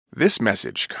This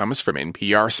message comes from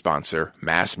NPR sponsor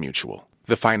MassMutual.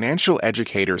 The Financial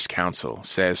Educators Council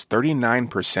says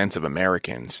 39% of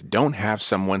Americans don't have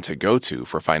someone to go to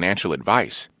for financial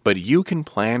advice, but you can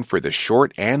plan for the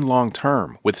short and long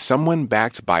term with someone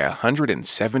backed by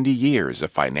 170 years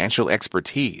of financial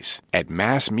expertise at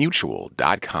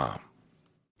MassMutual.com.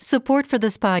 Support for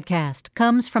this podcast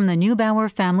comes from the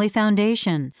Neubauer Family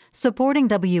Foundation, supporting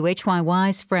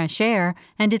WHYY's Fresh Air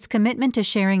and its commitment to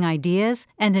sharing ideas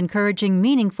and encouraging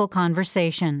meaningful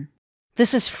conversation.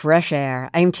 This is Fresh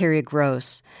Air. I'm Terry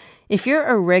Gross. If you're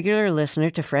a regular listener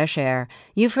to Fresh Air,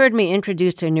 you've heard me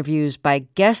introduce interviews by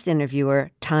guest interviewer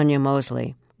Tanya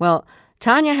Mosley. Well,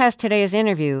 Tanya has today's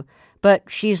interview, but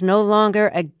she's no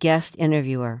longer a guest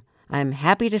interviewer. I'm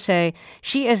happy to say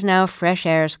she is now Fresh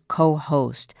Air's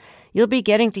co-host. You'll be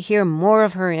getting to hear more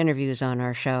of her interviews on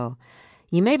our show.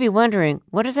 You may be wondering,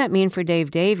 what does that mean for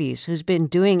Dave Davies, who's been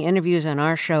doing interviews on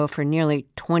our show for nearly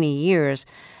 20 years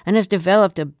and has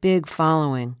developed a big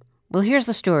following? Well, here's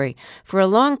the story. For a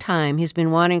long time, he's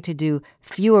been wanting to do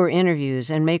fewer interviews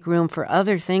and make room for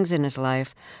other things in his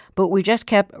life, but we just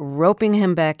kept roping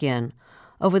him back in.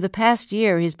 Over the past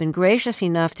year, he's been gracious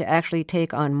enough to actually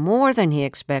take on more than he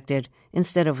expected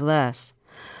instead of less.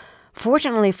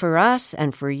 Fortunately for us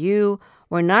and for you,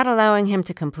 we're not allowing him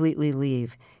to completely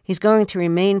leave. He's going to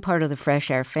remain part of the Fresh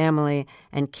Air family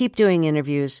and keep doing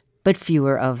interviews, but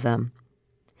fewer of them.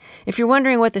 If you're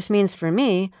wondering what this means for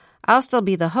me, I'll still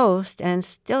be the host and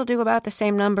still do about the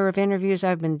same number of interviews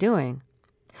I've been doing.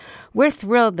 We're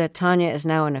thrilled that Tanya is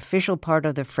now an official part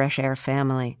of the Fresh Air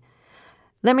family.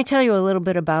 Let me tell you a little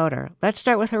bit about her. Let's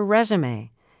start with her resume.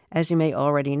 As you may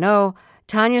already know,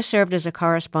 Tanya served as a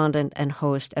correspondent and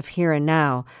host of Here and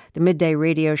Now, the midday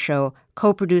radio show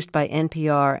co-produced by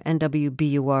NPR and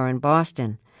WBUR in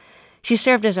Boston. She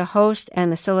served as a host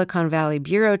and the Silicon Valley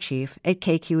bureau chief at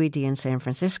KQED in San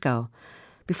Francisco.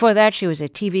 Before that, she was a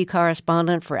TV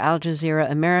correspondent for Al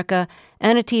Jazeera America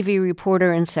and a TV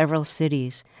reporter in several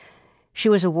cities. She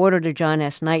was awarded a John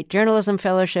S. Knight Journalism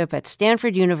Fellowship at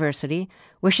Stanford University,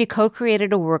 where she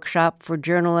co-created a workshop for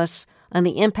journalists on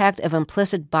the impact of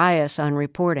implicit bias on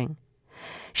reporting.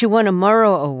 She won a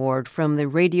Murrow Award from the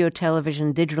Radio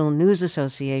Television Digital News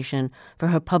Association for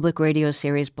her public radio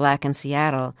series Black in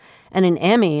Seattle, and an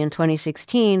Emmy in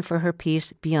 2016 for her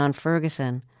piece Beyond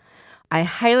Ferguson. I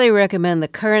highly recommend the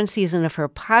current season of her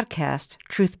podcast,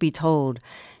 Truth Be Told.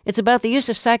 It's about the use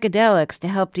of psychedelics to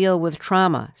help deal with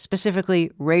trauma, specifically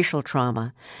racial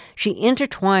trauma. She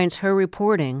intertwines her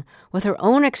reporting with her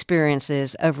own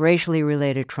experiences of racially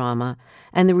related trauma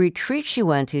and the retreat she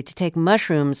went to take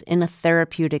mushrooms in a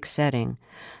therapeutic setting.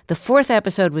 The 4th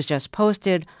episode was just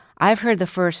posted. I've heard the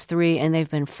first 3, and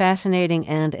they've been fascinating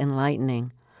and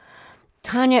enlightening.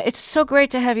 Tanya, it's so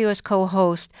great to have you as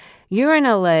co-host. You're in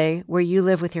LA, where you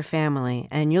live with your family,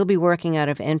 and you'll be working out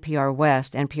of NPR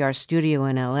West, NPR studio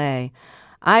in LA.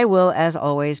 I will, as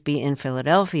always, be in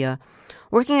Philadelphia.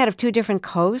 Working out of 2 different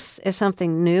coasts is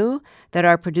something new that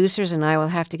our producers and I will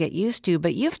have to get used to,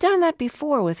 but you've done that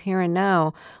before with Here and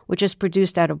Now, which is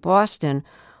produced out of Boston.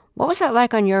 What was that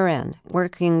like on your end,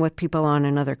 working with people on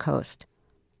another coast?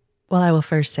 Well, I will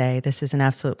first say this is an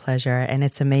absolute pleasure, and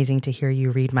it's amazing to hear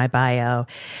you read my bio.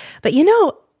 But you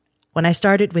know, when I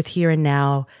started with Here and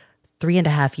Now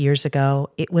 3.5 years ago,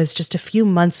 it was just a few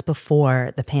months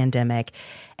before the pandemic,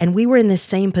 and we were in this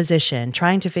same position,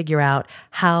 trying to figure out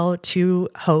how 2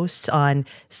 hosts on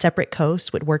separate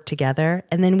coasts would work together.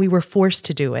 And then we were forced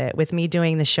to do it, with me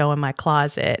doing the show in my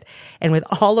closet and with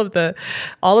all of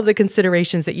the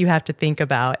considerations that you have to think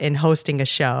about in hosting a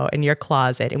show in your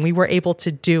closet. And we were able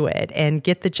to do it and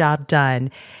get the job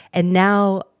done. And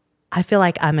now I feel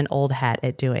like I'm an old hat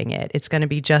at doing it. It's going to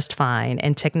be just fine.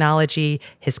 And technology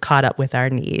has caught up with our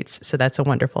needs. So that's a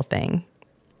wonderful thing.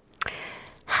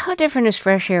 How different is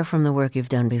Fresh Air from the work you've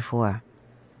done before?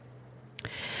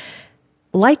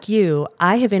 Like you,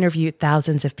 I have interviewed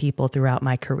thousands of people throughout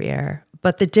my career.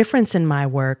 But the difference in my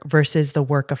work versus the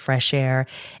work of Fresh Air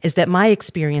is that my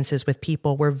experiences with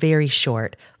people were very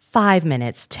short. 5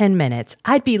 minutes, 10 minutes.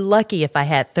 I'd be lucky if I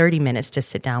had 30 minutes to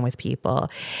sit down with people.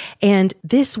 And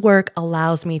this work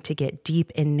allows me to get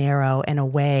deep and narrow in a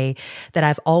way that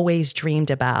I've always dreamed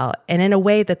about, and in a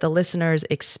way that the listeners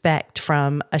expect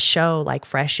from a show like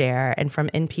Fresh Air and from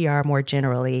NPR more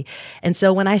generally. And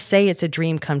so when I say it's a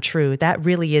dream come true, that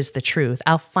really is the truth.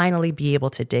 I'll finally be able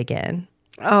to dig in.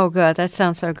 Oh, good. That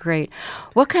sounds so great.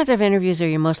 What kinds of interviews are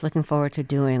you most looking forward to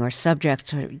doing, or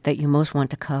subjects that you most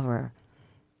want to cover?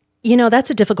 You know, that's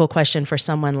a difficult question for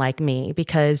someone like me,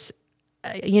 because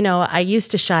I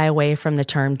used to shy away from the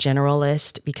term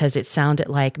generalist because it sounded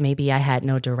like maybe I had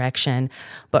no direction.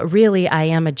 But really, I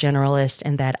am a generalist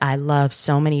in that I love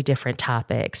so many different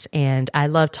topics. And I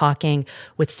love talking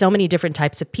with so many different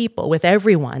types of people, with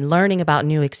everyone, learning about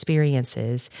new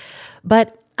experiences.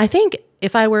 But I think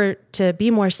if I were to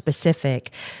be more specific,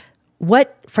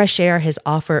 what Fresh Air has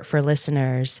offered for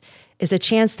listeners is a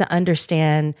chance to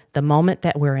understand the moment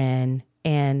that we're in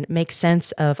and make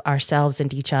sense of ourselves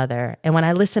and each other. And when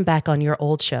I listen back on your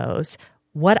old shows,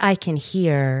 what I can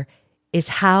hear is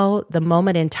how the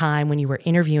moment in time when you were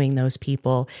interviewing those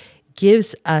people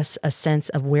gives us a sense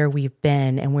of where we've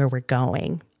been and where we're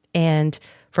going. And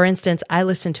for instance, I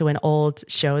listened to an old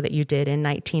show that you did in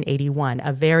 1981,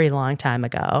 a very long time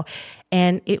ago,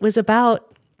 and it was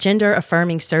about gender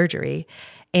affirming surgery.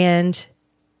 And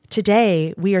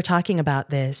today we are talking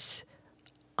about this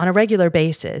on a regular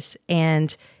basis.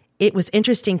 And it was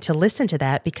interesting to listen to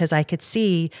that because I could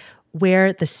see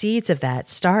where the seeds of that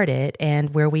started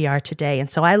and where we are today.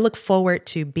 And so I look forward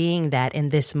to being that in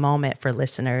this moment for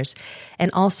listeners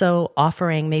and also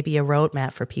offering maybe a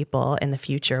roadmap for people in the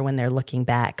future when they're looking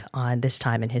back on this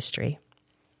time in history.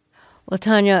 Well,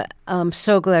 Tanya, I'm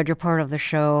so glad you're part of the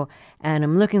show, and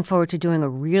I'm looking forward to doing a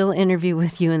real interview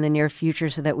with you in the near future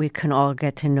so that we can all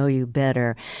get to know you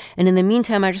better. And in the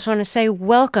meantime, I just want to say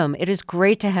welcome. It is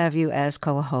great to have you as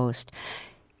co-host.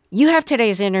 You have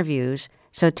today's interviews,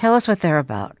 so tell us what they're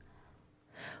about.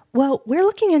 Well, we're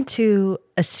looking into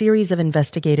a series of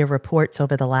investigative reports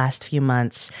over the last few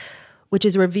months, which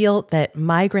has revealed that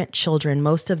migrant children,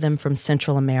 most of them from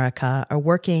Central America, are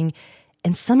working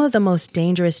in some of the most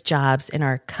dangerous jobs in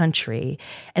our country.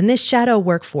 And this shadow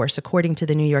workforce, according to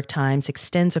the New York Times,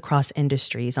 extends across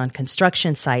industries on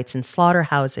construction sites and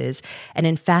slaughterhouses and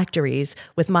in factories,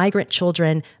 with migrant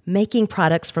children making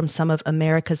products from some of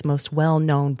America's most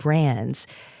well-known brands.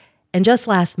 And just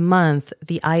last month,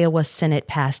 the Iowa Senate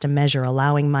passed a measure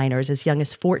allowing minors as young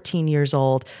as 14 years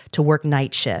old to work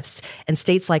night shifts. And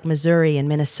states like Missouri and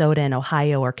Minnesota and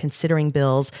Ohio are considering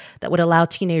bills that would allow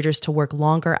teenagers to work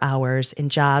longer hours in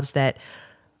jobs that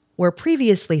were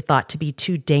previously thought to be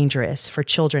too dangerous for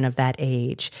children of that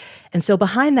age. And so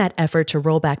behind that effort to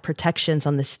roll back protections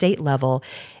on the state level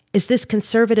is this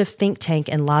conservative think tank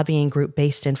and lobbying group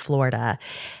based in Florida.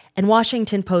 And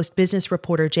Washington Post business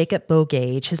reporter Jacob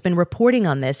Bogage has been reporting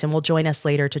on this and will join us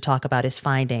later to talk about his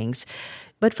findings.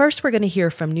 But first, we're going to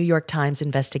hear from New York Times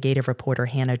investigative reporter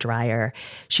Hannah Dreier.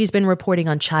 She's been reporting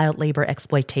on child labor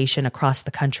exploitation across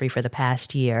the country for the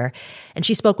past year. And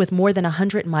she spoke with more than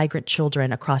 100 migrant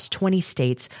children across 20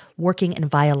 states working in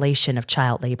violation of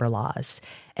child labor laws.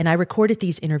 And I recorded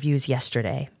these interviews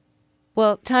yesterday.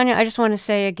 Well, Tanya, I just want to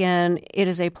say again, it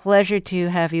is a pleasure to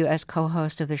have you as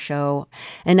co-host of the show.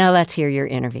 And now let's hear your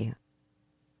interview.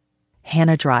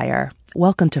 Hannah Dreier,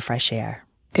 welcome to Fresh Air.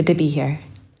 Good to be here.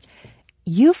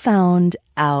 You found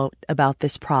out about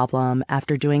this problem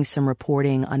after doing some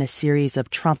reporting on a series of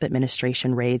Trump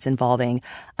administration raids involving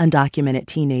undocumented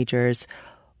teenagers.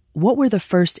 What were the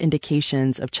first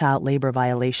indications of child labor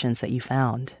violations that you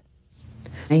found?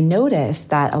 I noticed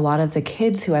that a lot of the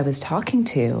kids who I was talking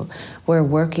to were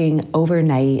working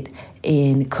overnight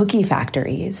in cookie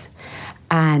factories.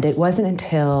 And it wasn't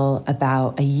until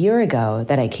about a year ago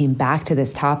that I came back to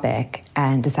this topic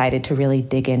and decided to really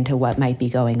dig into what might be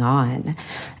going on.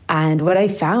 And what I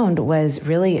found was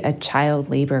really a child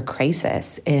labor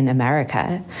crisis in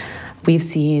America. We've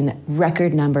seen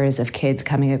record numbers of kids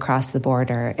coming across the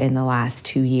border in the last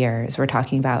 2 years. We're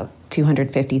talking about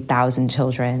 250,000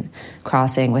 children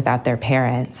crossing without their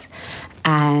parents.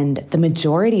 And the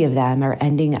majority of them are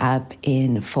ending up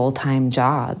in full-time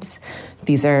jobs.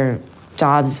 These are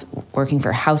jobs working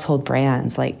for household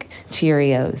brands like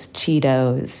Cheerios,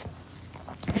 Cheetos,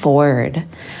 Ford.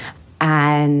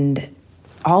 And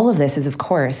all of this is, of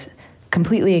course,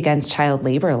 completely against child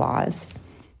labor laws.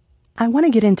 I want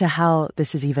to get into how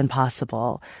this is even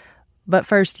possible. But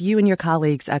first, you and your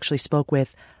colleagues actually spoke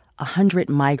with 100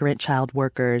 migrant child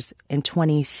workers in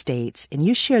 20 states, and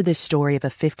you shared this story of a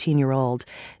 15-year-old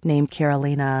named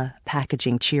Carolina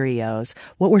packaging Cheerios.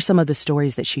 What were some of the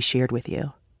stories that she shared with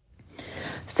you?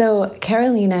 So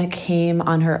Carolina came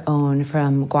on her own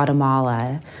from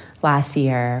Guatemala last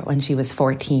year when she was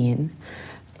 14.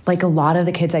 Like a lot of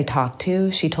the kids I talked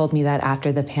to, she told me that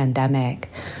after the pandemic,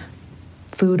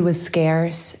 food was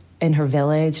scarce in her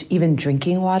village. Even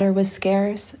drinking water was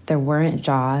scarce. There weren't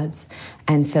jobs.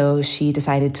 And so she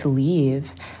decided to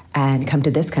leave and come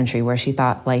to this country where she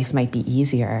thought life might be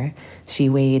easier. She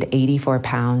weighed 84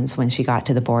 pounds when she got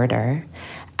to the border.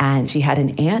 And she had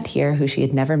an aunt here who she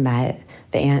had never met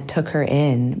The aunt took her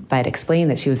in, but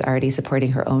explained that she was already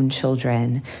supporting her own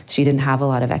children. She didn't have a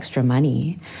lot of extra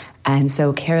money. And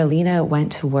so Carolina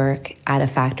went to work at a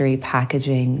factory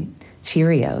packaging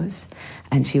Cheerios.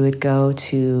 And she would go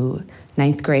to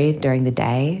ninth grade during the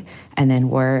day and then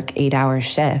work 8-hour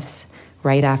shifts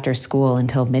right after school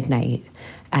until midnight,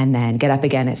 and then get up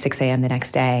again at 6 a.m. the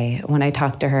next day. When I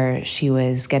talked to her, she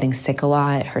was getting sick a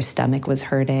lot. Her stomach was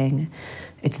hurting.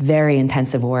 It's very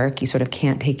intensive work. You sort of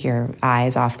can't take your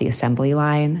eyes off the assembly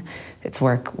line. It's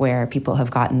work where people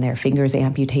have gotten their fingers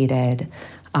amputated.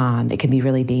 It can be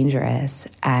really dangerous.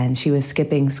 And she was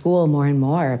skipping school more and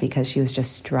more because she was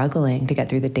just struggling to get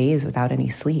through the days without any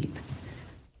sleep.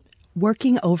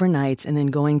 Working overnights and then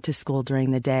going to school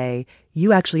during the day,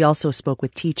 you actually also spoke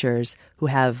with teachers who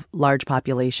have large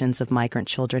populations of migrant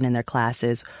children in their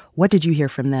classes. What did you hear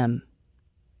from them?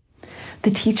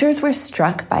 The teachers were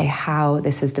struck by how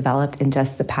this has developed in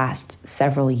just the past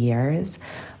several years.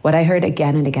 What I heard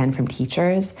again and again from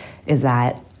teachers is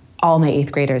that all my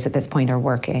 8th graders at this point are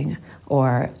working,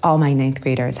 or all my 9th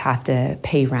graders have to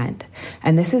pay rent.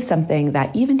 And this is something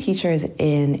that even teachers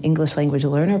in English language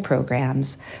learner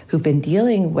programs who've been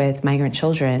dealing with migrant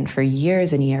children for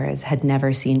years and years had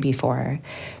never seen before.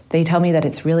 They tell me that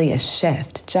it's really a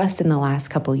shift just in the last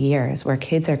couple years where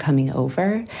kids are coming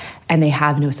over and they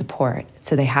have no support.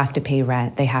 So they have to pay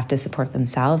rent, they have to support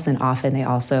themselves, and often they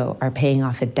also are paying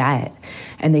off a debt.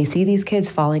 And they see these kids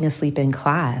falling asleep in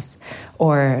class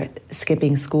or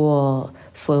skipping school,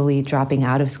 slowly dropping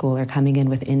out of school or coming in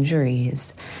with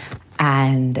injuries.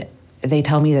 And they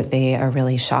tell me that they are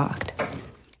really shocked.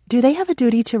 Do they have a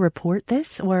duty to report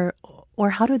this, or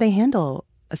how do they handle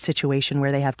a situation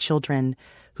where they have children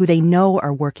who they know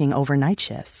are working overnight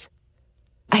shifts?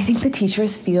 I think the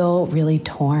teachers feel really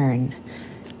torn.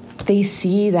 They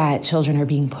see that children are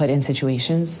being put in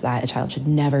situations that a child should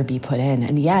never be put in,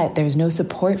 and yet there's no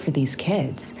support for these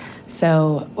kids.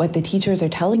 So what the teachers are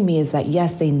telling me is that,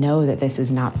 yes, they know that this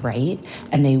is not right,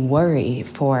 and they worry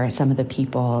for some of the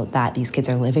people that these kids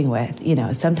are living with. You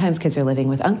know, sometimes kids are living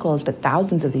with uncles, but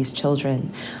thousands of these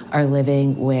children are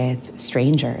living with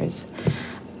strangers.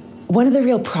 One of the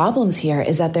real problems here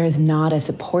is that there is not a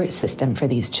support system for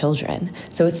these children.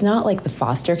 So it's not like the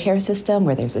foster care system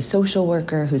where there's a social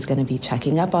worker who's going to be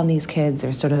checking up on these kids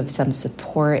or sort of some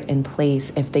support in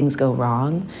place if things go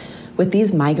wrong. With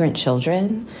these migrant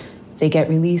children, they get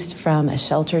released from a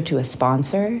shelter to a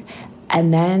sponsor,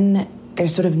 and then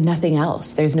there's sort of nothing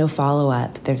else. There's no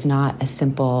follow-up. There's not a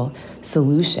simple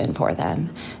solution for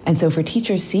them. And so for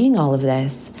teachers seeing all of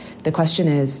this, the question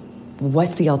is,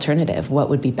 what's the alternative? What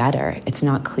would be better? It's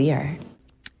not clear.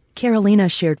 Carolina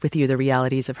shared with you the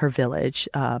realities of her village,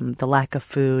 the lack of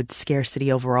food,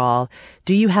 scarcity overall.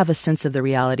 Do you have a sense of the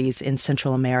realities in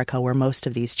Central America where most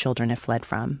of these children have fled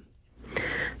from?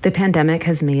 The pandemic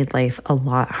has made life a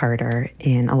lot harder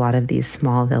in a lot of these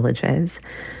small villages.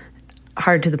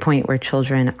 Hard to the point where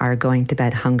children are going to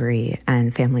bed hungry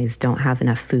and families don't have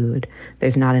enough food.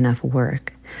 There's not enough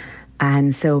work.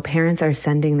 And so parents are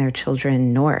sending their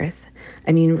children north.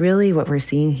 I mean, really what we're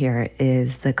seeing here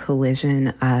is the collision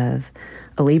of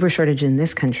a labor shortage in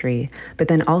this country, but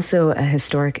then also a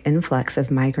historic influx of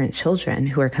migrant children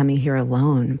who are coming here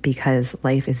alone because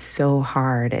life is so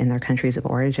hard in their countries of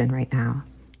origin right now.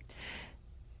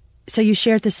 So you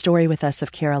shared the story with us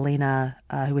of Carolina,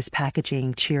 who was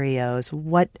packaging Cheerios.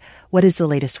 What is the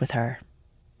latest with her?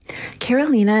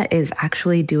 Carolina is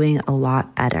actually doing a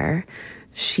lot better.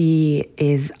 She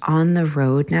is on the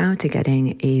road now to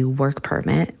getting a work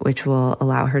permit, which will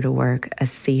allow her to work a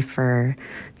safer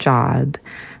job.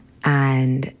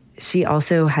 And she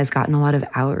also has gotten a lot of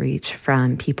outreach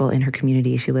from people in her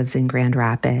community. She lives in Grand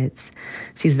Rapids.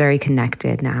 She's very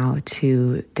connected now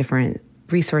to different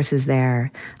resources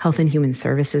there. Health and Human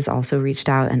Services also reached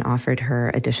out and offered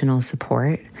her additional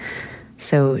support.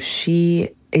 So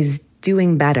she is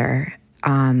doing better.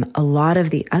 A lot of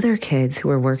the other kids who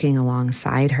were working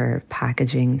alongside her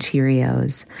packaging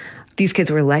Cheerios, these kids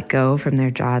were let go from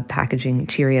their job packaging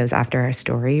Cheerios after our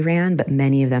story ran, but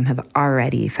many of them have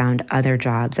already found other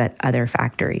jobs at other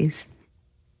factories.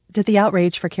 Did the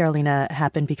outrage for Carolina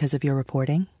happen because of your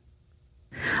reporting?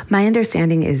 My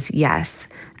understanding is yes,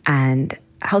 and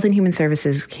Health and Human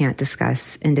Services can't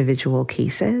discuss individual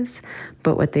cases,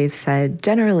 but what they've said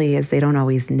generally is they don't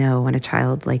always know when a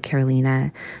child like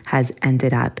Carolina has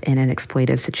ended up in an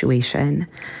exploitive situation.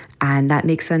 And that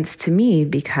makes sense to me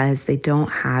because they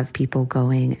don't have people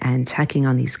going and checking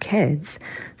on these kids.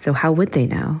 So how would they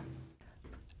know?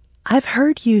 I've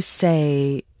heard you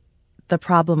say the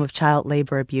problem of child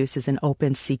labor abuse is an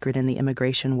open secret in the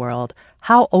immigration world.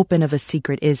 How open of a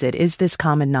secret is it? Is this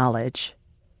common knowledge?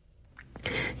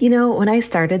 When I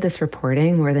started this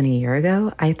reporting more than a year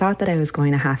ago, I thought that I was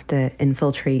going to have to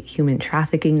infiltrate human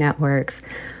trafficking networks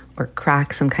or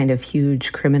crack some kind of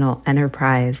huge criminal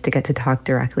enterprise to get to talk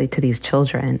directly to these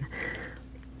children.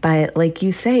 But like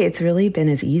you say, it's really been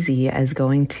as easy as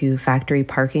going to factory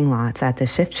parking lots at the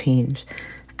shift change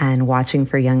and watching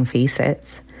for young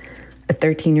faces. A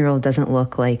 13-year-old doesn't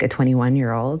look like a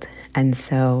 21-year-old. And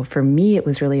so for me, it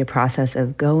was really a process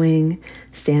of going,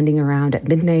 standing around at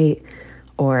midnight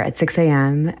or at 6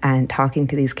 a.m. and talking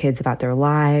to these kids about their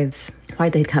lives, why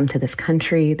they'd come to this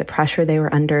country, the pressure they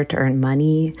were under to earn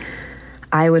money.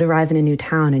 I would arrive in a new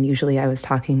town, and usually I was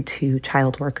talking to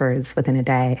child workers within a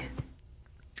day.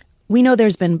 We know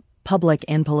there's been public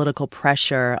and political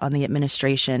pressure on the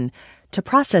administration to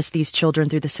process these children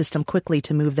through the system quickly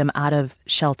to move them out of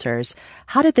shelters.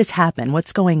 How did this happen?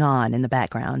 What's going on in the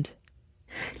background?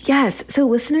 Yes. So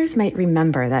listeners might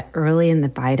remember that early in the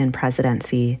Biden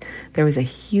presidency, there was a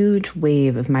huge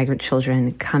wave of migrant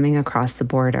children coming across the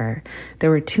border. There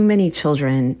were too many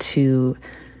children to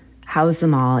house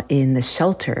them all in the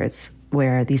shelters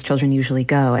where these children usually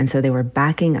go. And so they were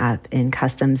backing up in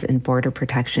Customs and Border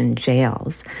Protection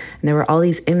jails. And there were all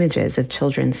these images of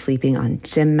children sleeping on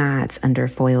gym mats under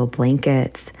foil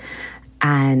blankets.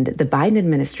 And the Biden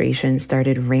administration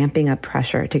started ramping up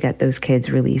pressure to get those kids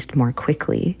released more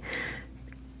quickly.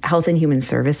 Health and Human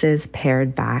Services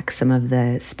pared back some of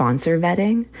the sponsor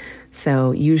vetting.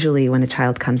 So usually when a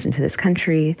child comes into this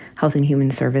country, Health and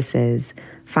Human Services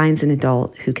finds an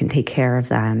adult who can take care of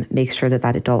them, makes sure that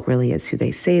that adult really is who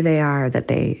they say they are, that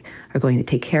they are going to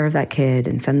take care of that kid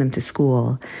and send them to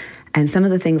school. And some of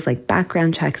the things like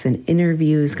background checks and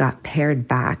interviews got pared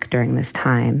back during this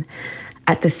time.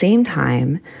 At the same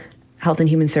time, Health and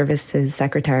Human Services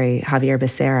Secretary Xavier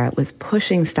Becerra was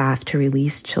pushing staff to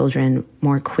release children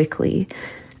more quickly.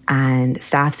 And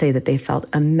staff say that they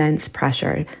felt immense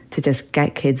pressure to just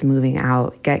get kids moving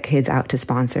out, get kids out to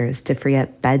sponsors, to free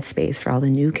up bed space for all the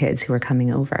new kids who are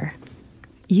coming over.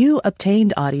 You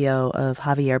obtained audio of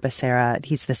Xavier Becerra,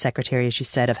 he's the Secretary, as you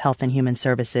said, of Health and Human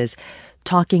Services,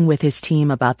 talking with his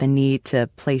team about the need to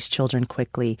place children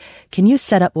quickly. Can you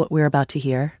set up what we're about to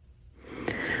hear?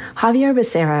 Xavier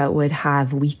Becerra would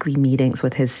have weekly meetings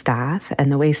with his staff,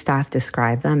 and the way staff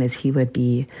described them is he would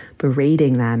be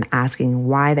berating them, asking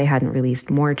why they hadn't released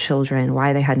more children,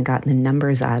 why they hadn't gotten the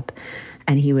numbers up.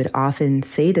 And he would often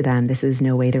say to them, this is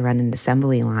no way to run an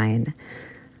assembly line.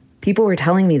 People were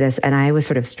telling me this, and I was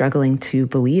sort of struggling to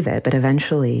believe it, but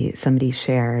eventually somebody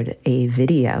shared a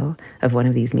video of one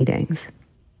of these meetings.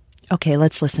 Okay,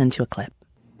 let's listen to a clip.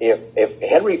 If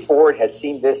Henry Ford had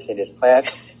seen this in his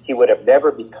plans, he would have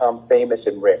never become famous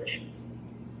and rich.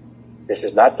 This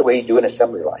is not the way you do an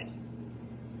assembly line.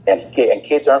 And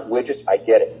kids aren't widgets, I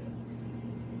get it.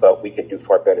 But we could do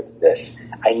far better than this.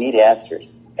 I need answers.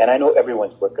 And I know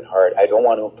everyone's working hard. I don't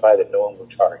want to imply that no one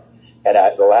works hard. And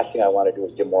the last thing I want to do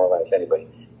is demoralize anybody.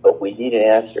 But we need an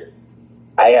answer.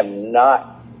 I am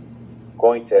not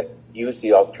going to use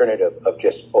the alternative of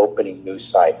just opening new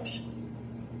sites.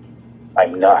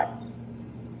 I'm not.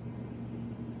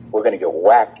 We're going to get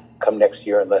whacked come next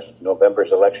year unless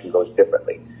November's election goes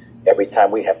differently. Every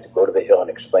time we have to go to the Hill and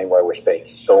explain why we're spending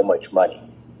so much money.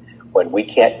 When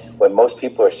most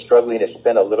people are struggling to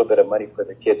spend a little bit of money for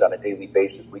their kids on a daily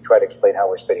basis, we try to explain how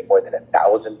we're spending more than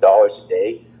 $1,000 a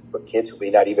day for kids who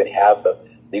may not even have the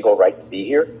legal right to be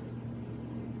here.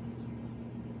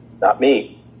 Not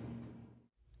me.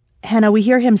 Hannah, we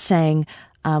hear him saying,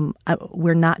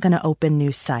 we're not going to open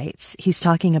new sites. He's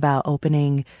talking about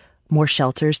opening more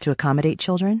shelters to accommodate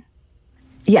children?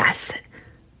 Yes.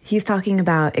 He's talking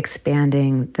about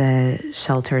expanding the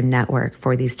shelter network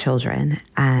for these children.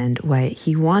 And what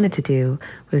he wanted to do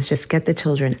was just get the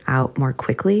children out more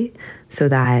quickly so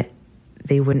that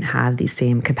they wouldn't have these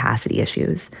same capacity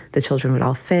issues. The children would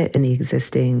all fit in the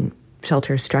existing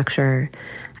shelter structure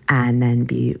and then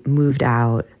be moved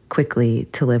out quickly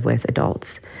to live with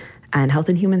adults. And Health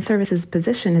and Human Services'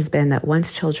 position has been that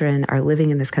once children are living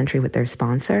in this country with their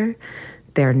sponsor,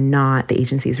 they're not the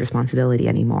agency's responsibility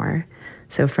anymore.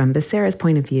 So from Becerra's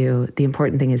point of view, the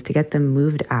important thing is to get them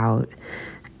moved out,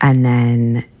 and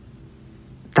then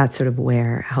that's sort of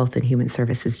where Health and Human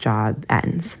Services' job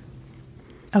ends.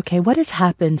 Okay, what has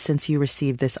happened since you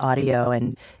received this audio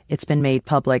and it's been made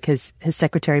public? Has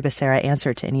Secretary Becerra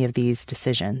answered to any of these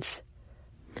decisions?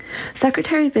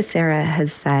 Secretary Becerra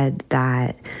has said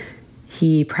that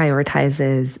he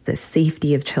prioritizes the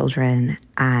safety of children,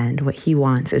 and what he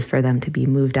wants is for them to be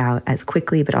moved out as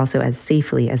quickly but also as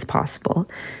safely as possible.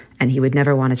 And he would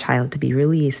never want a child to be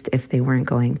released if they weren't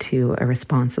going to a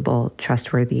responsible,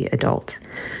 trustworthy adult.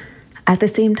 At the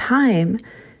same time,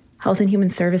 Health and Human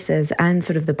Services and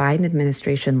sort of the Biden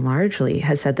administration largely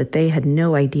has said that they had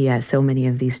no idea so many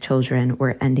of these children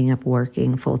were ending up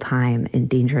working full-time in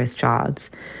dangerous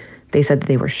jobs. They said that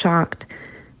they were shocked.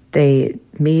 They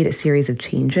made a series of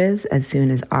changes as soon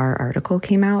as our article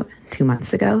came out 2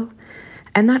 months ago.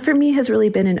 And that for me has really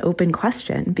been an open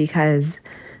question because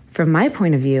from my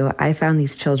point of view, I found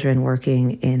these children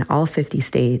working in all 50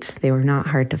 states. They were not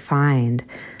hard to find.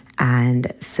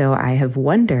 And so I have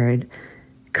wondered,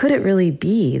 could it really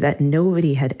be that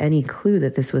nobody had any clue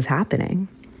that this was happening?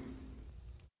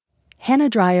 Hannah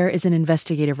Dreier is an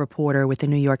investigative reporter with the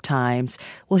New York Times.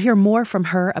 We'll hear more from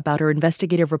her about her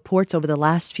investigative reports over the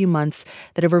last few months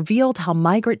that have revealed how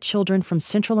migrant children from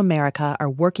Central America are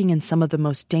working in some of the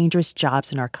most dangerous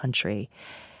jobs in our country.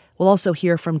 We'll also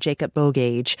hear from Jacob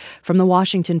Bogage from The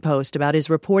Washington Post about his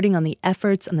reporting on the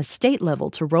efforts on the state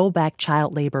level to roll back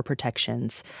child labor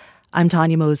protections. I'm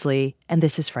Tanya Mosley, and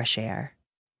this is Fresh Air.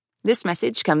 This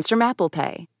message comes from Apple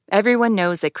Pay. Everyone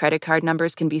knows that credit card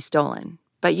numbers can be stolen.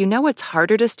 But you know what's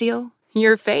harder to steal?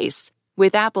 Your face.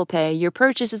 With Apple Pay, your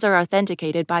purchases are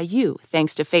authenticated by you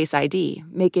thanks to Face ID,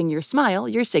 making your smile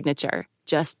your signature.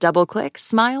 Just double-click,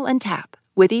 smile, and tap.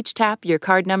 With each tap, your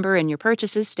card number and your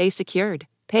purchases stay secured.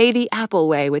 Pay the Apple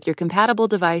way with your compatible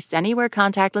device anywhere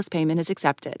contactless payment is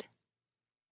accepted.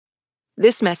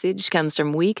 This message comes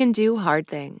from We Can Do Hard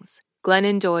Things.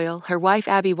 Glennon Doyle, her wife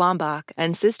Abby Wambach,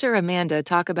 and sister Amanda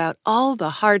talk about all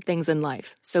the hard things in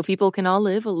life so people can all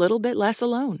live a little bit less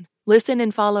alone. Listen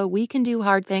and follow We Can Do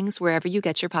Hard Things wherever you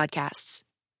get your podcasts.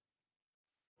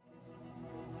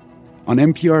 On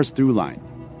NPR's Throughline,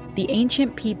 the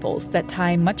ancient peoples that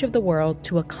tie much of the world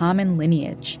to a common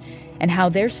lineage and how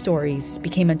their stories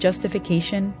became a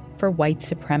justification for white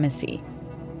supremacy.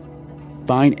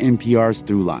 Find NPR's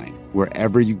Throughline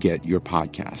wherever you get your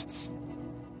podcasts.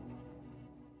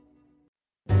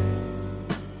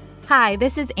 Hi,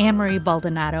 this is Anne-Marie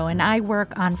Baldonado, and I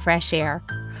work on Fresh Air.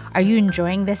 Are you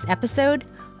enjoying this episode?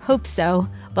 Hope so.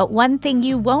 But one thing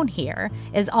you won't hear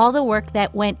is all the work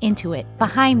that went into it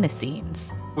behind the scenes.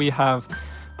 We have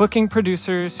booking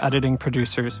producers, editing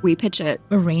producers. We pitch it,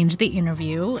 arrange the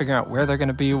interview, figure out where they're going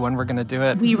to be, when we're going to do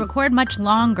it. We record much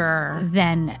longer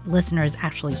than listeners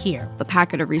actually hear. The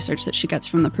packet of research that she gets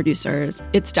from the producers,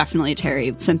 it's definitely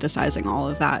Terry synthesizing all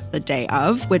of that the day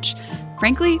of, which,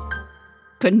 frankly,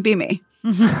 couldn't be me.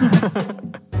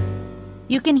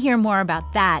 You can hear more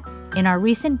about that in our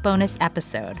recent bonus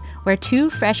episode, where two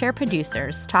Fresh Air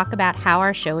producers talk about how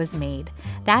our show is made.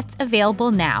 That's available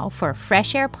now for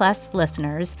Fresh Air Plus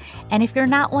listeners, and if you're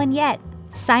not one yet,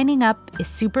 signing up is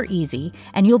super easy,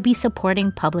 and you'll be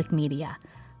supporting public media.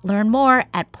 Learn more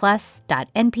at plus.npr.org.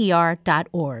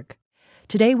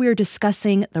 Today we are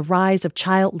discussing the rise of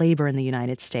child labor in the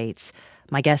United States.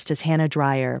 My guest is Hannah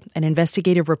Dreier, an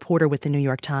investigative reporter with the New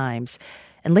York Times.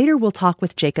 And later we'll talk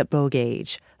with Jacob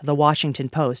Bogage of The Washington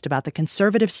Post about the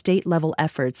conservative state-level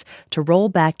efforts to roll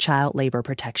back child labor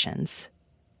protections.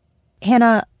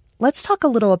 Hannah, let's talk a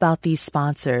little about these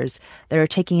sponsors that are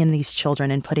taking in these children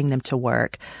and putting them to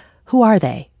work. Who are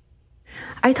they?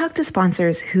 I talked to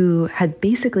sponsors who had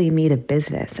basically made a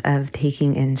business of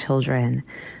taking in children.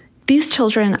 These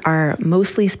children are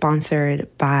mostly sponsored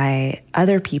by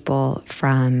other people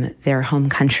from their home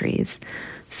countries.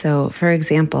 So, for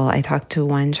example, I talked to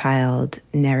one child,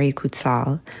 Neri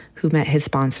Kutsal, who met his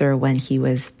sponsor when he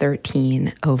was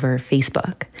 13 over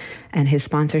Facebook. And his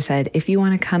sponsor said, if you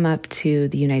want to come up to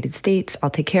the United States, I'll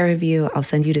take care of you. I'll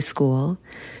send you to school.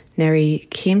 Neri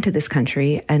came to this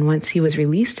country, and once he was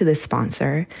released to this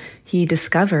sponsor, he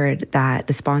discovered that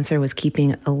the sponsor was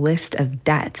keeping a list of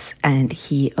debts, and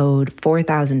he owed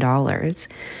 $4,000.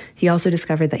 He also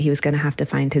discovered that he was going to have to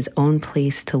find his own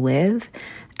place to live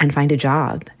and find a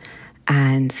job.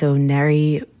 And so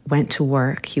Neri went to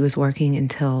work. He was working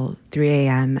until 3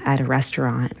 a.m. at a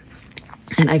restaurant.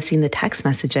 And I've seen the text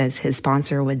messages his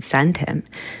sponsor would send him.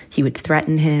 He would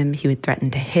threaten him. He would threaten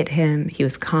to hit him. He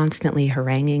was constantly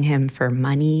haranguing him for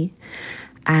money.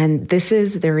 And this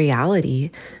is the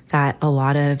reality that a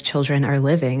lot of children are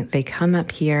living. They come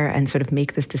up here and sort of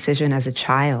make this decision as a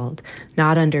child,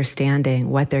 not understanding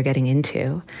what they're getting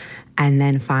into, and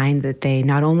then find that they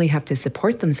not only have to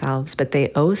support themselves, but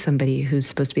they owe somebody who's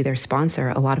supposed to be their sponsor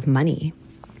a lot of money.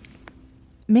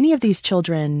 Many of these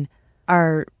children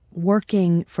are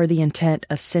working for the intent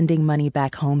of sending money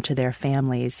back home to their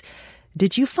families.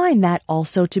 Did you find that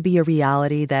also to be a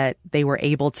reality, that they were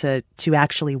able to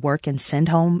actually work and send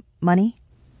home money?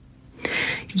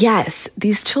 Yes,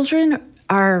 these children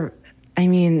are,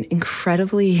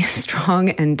 incredibly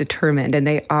strong and determined, and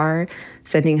they are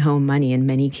sending home money in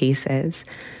many cases.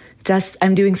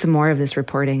 I'm doing some more of this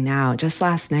reporting now. Just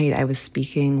last night, I was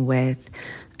speaking with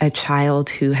a child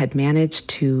who had managed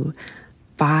to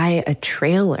buy a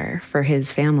trailer for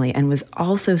his family and was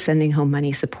also sending home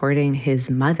money supporting his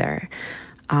mother.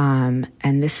 And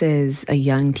this is a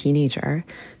young teenager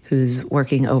who's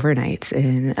working overnights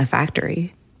in a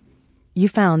factory. You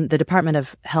found the Department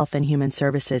of Health and Human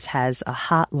Services has a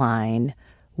hotline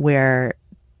where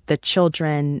the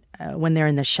children, when they're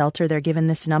in the shelter, they're given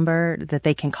this number that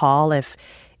they can call if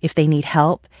they need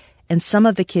help. And some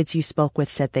of the kids you spoke with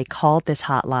said they called this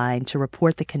hotline to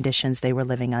report the conditions they were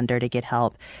living under to get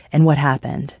help. And what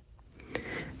happened?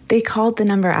 They called the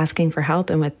number asking for help,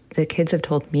 and what the kids have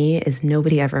told me is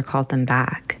nobody ever called them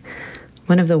back.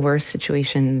 One of the worst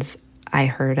situations I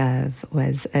heard of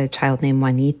was a child named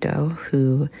Juanito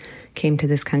who came to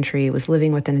this country, was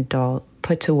living with an adult,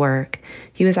 put to work.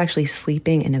 He was actually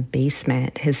sleeping in a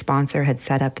basement. His sponsor had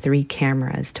set up 3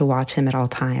 cameras to watch him at all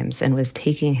times and was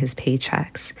taking his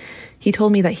paychecks. He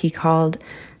told me that he called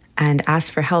and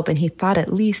asked for help, and he thought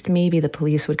at least maybe the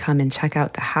police would come and check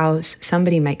out the house.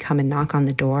 Somebody might come and knock on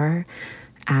the door,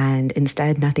 and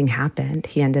instead nothing happened.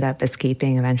 He ended up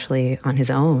escaping eventually on his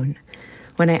own.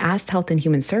 When I asked Health and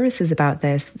Human Services about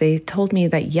this, they told me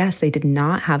that yes, they did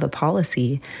not have a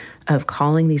policy of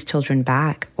calling these children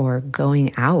back or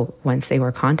going out once they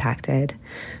were contacted.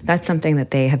 That's something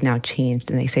that they have now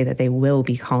changed, and they say that they will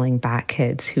be calling back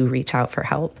kids who reach out for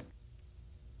help.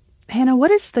 Hannah,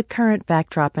 what is the current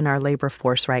backdrop in our labor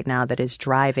force right now that is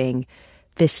driving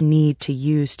this need to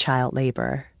use child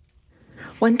labor?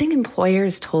 One thing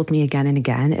employers told me again and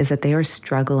again is that they are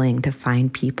struggling to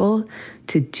find people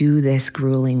to do this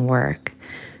grueling work.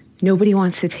 Nobody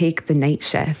wants to take the night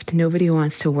shift. Nobody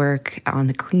wants to work on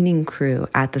the cleaning crew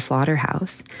at the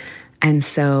slaughterhouse. And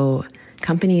so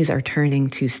companies are turning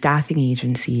to staffing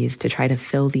agencies to try to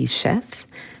fill these shifts.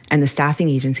 And the staffing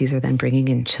agencies are then bringing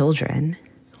in children.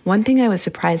 One thing I was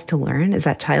surprised to learn is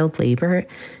that child labor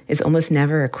is almost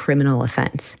never a criminal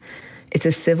offense. It's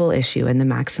a civil issue, and the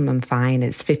maximum fine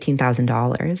is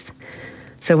 $15,000.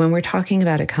 So when we're talking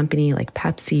about a company like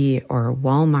Pepsi or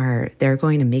Walmart, they're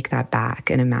going to make that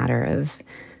back in a matter of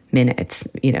minutes,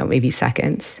 maybe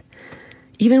seconds.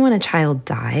 Even when a child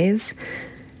dies,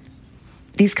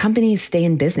 these companies stay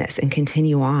in business and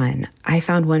continue on. I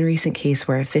found one recent case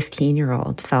where a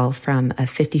 15-year-old fell from a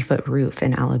 50-foot roof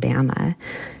in Alabama.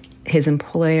 His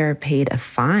employer paid a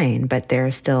fine, but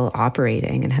they're still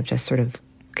operating and have just sort of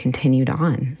continued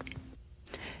on.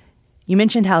 You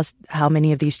mentioned how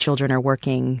many of these children are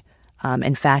working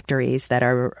in factories that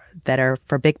are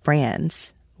for big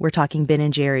brands. We're talking Ben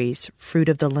 & Jerry's, Fruit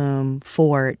of the Loom,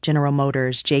 Ford, General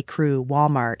Motors, J.Crew,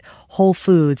 Walmart, Whole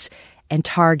Foods, and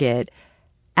Target.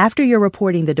 After your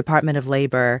reporting, the Department of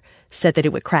Labor said that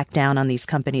it would crack down on these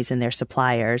companies and their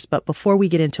suppliers. But before we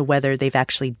get into whether they've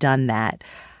actually done that,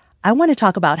 I want to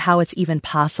talk about how it's even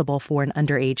possible for an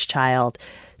underage child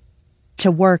to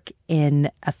work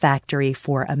in a factory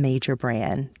for a major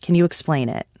brand. Can you explain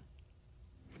it?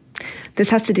 This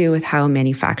has to do with how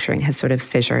manufacturing has sort of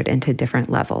fissured into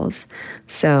different levels.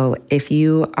 So if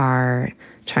you are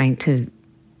trying to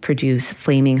produce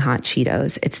flaming hot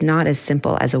Cheetos, it's not as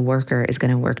simple as a worker is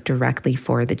going to work directly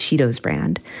for the Cheetos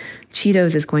brand.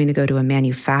 Cheetos is going to go to a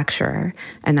manufacturer,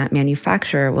 and that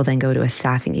manufacturer will then go to a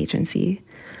staffing agency.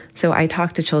 So I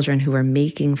talked to children who were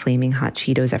making flaming hot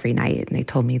Cheetos every night, and they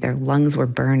told me their lungs were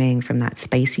burning from that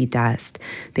spicy dust.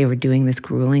 They were doing this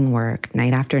grueling work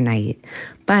night after night,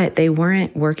 but they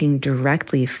weren't working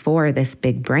directly for this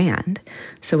big brand.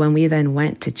 So when we then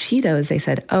went to Cheetos, they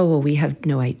said, oh, well, we have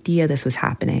no idea this was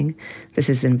happening. This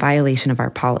is in violation of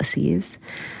our policies.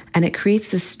 And it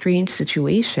creates this strange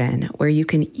situation where you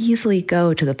can easily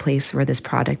go to the place where this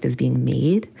product is being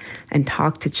made and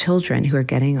talk to children who are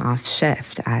getting off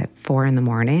shift at 4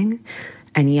 a.m,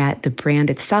 and yet the brand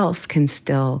itself can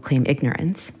still claim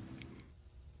ignorance.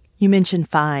 You mentioned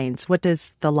fines. What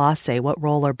does the law say? What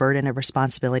role or burden of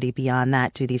responsibility beyond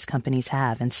that do these companies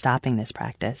have in stopping this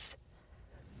practice?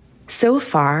 So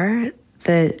far,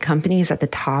 the companies at the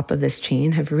top of this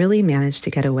chain have really managed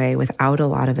to get away without a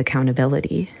lot of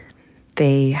accountability.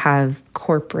 They have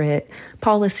corporate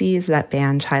policies that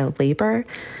ban child labor,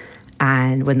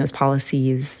 and when those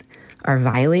policies are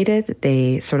violated,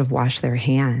 they sort of wash their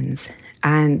hands.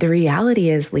 And the reality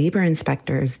is labor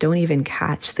inspectors don't even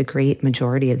catch the great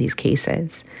majority of these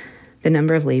cases. The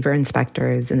number of labor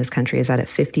inspectors in this country is at a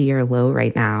 50-year low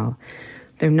right now.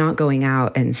 They're not going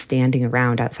out and standing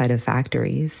around outside of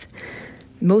factories.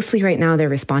 Mostly right now, they're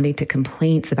responding to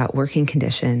complaints about working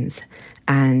conditions,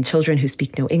 and children who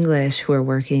speak no English, who are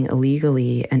working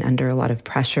illegally and under a lot of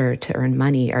pressure to earn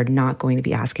money, are not going to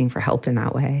be asking for help in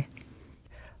that way.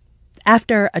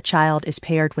 After a child is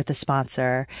paired with a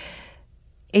sponsor,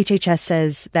 HHS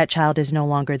says that child is no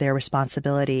longer their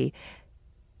responsibility.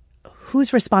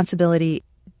 Whose responsibility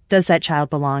does that child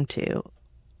belong to?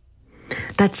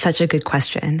 That's such a good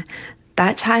question.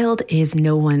 That child is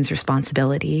no one's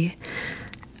responsibility.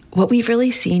 What we've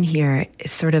really seen here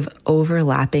is sort of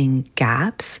overlapping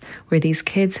gaps where these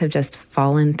kids have just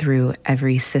fallen through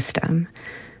every system.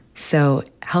 So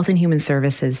Health and Human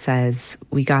Services says,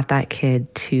 we got that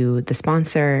kid to the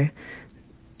sponsor.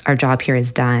 Our job here is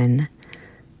done.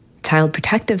 Child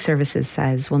Protective Services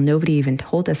says, well, nobody even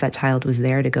told us that child was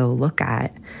there to go look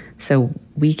at, so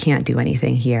we can't do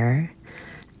anything here.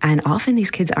 And often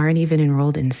these kids aren't even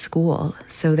enrolled in school,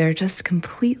 so they're just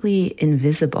completely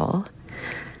invisible.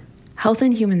 Health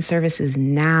and Human Services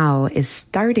now is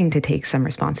starting to take some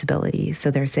responsibility.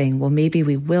 So they're saying, well, maybe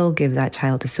we will give that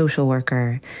child a social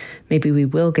worker. Maybe we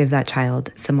will give that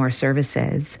child some more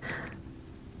services.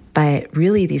 But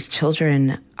really, these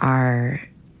children are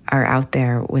out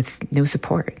there with no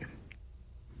support.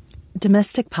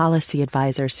 Domestic policy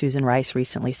advisor Susan Rice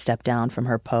recently stepped down from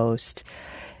her post.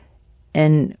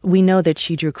 And we know that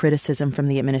she drew criticism from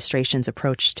the administration's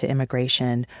approach to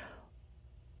immigration.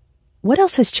 What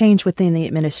else has changed within the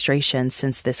administration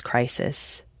since this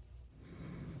crisis?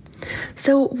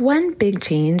 So one big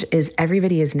change is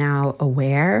everybody is now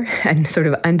aware and sort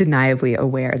of undeniably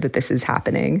aware that this is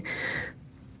happening.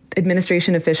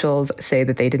 Administration officials say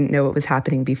that they didn't know what was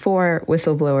happening before.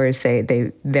 Whistleblowers say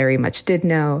they very much did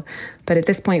know. But at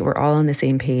this point, we're all on the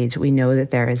same page. We know that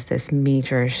there is this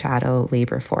major shadow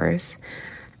labor force.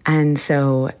 And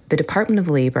so the Department of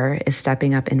Labor is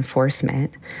stepping up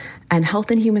enforcement. And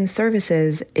Health and Human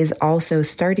Services is also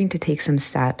starting to take some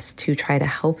steps to try to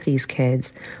help these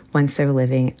kids once they're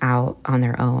living out on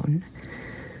their own.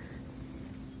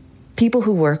 People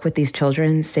who work with these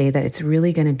children say that it's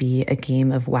really going to be a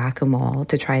game of whack-a-mole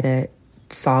to try to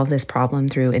solve this problem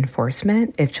through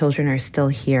enforcement if children are still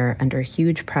here under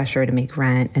huge pressure to make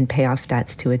rent and pay off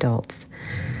debts to adults.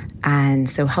 And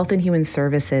so Health and Human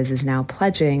Services is now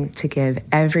pledging to give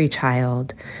every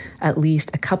child at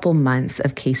least a couple months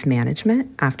of case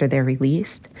management after they're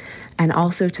released, and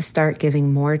also to start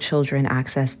giving more children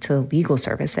access to legal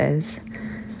services.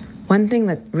 One thing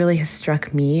that really has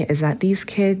struck me is that these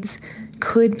kids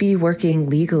could be working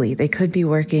legally. They could be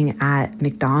working at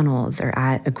McDonald's or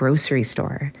at a grocery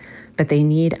store, but they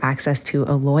need access to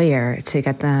a lawyer to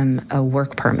get them a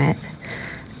work permit.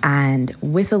 And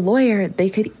with a lawyer,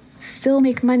 they could still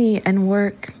make money and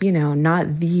work,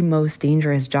 not the most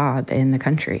dangerous job in the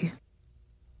country.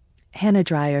 Hannah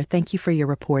Dreier, thank you for your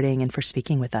reporting and for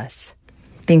speaking with us.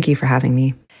 Thank you for having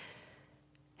me.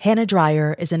 Hannah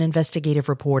Dreier is an investigative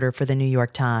reporter for the New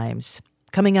York Times.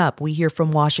 Coming up, we hear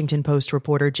from Washington Post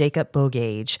reporter Jacob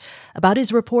Bogage about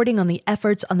his reporting on the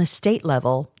efforts on the state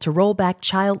level to roll back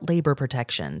child labor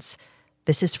protections.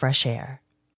 This is Fresh Air.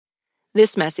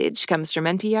 This message comes from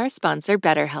NPR sponsor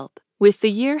BetterHelp. With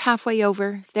the year halfway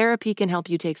over, therapy can help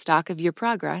you take stock of your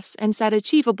progress and set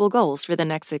achievable goals for the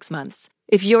next 6 months.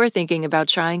 If you're thinking about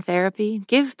trying therapy,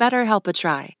 give BetterHelp a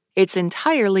try. It's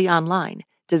entirely online,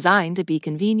 designed to be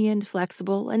convenient,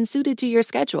 flexible, and suited to your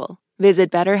schedule. Visit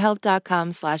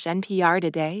BetterHelp.com/NPR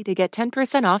today to get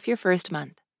 10% off your first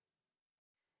month.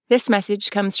 This message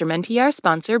comes from NPR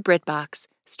sponsor BritBox,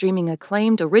 streaming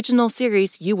acclaimed original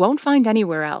series you won't find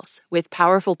anywhere else, with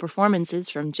powerful performances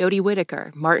from Jodie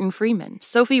Whittaker, Martin Freeman,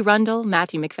 Sophie Rundle,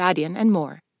 Matthew McFadden, and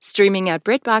more. Streaming at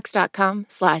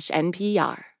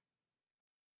BritBox.com/NPR.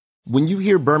 When you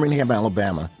hear Birmingham,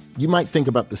 Alabama, you might think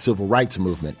about the civil rights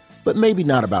movement, but maybe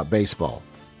not about baseball.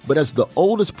 But as the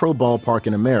oldest pro ballpark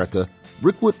in America,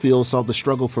 Rickwood Field saw the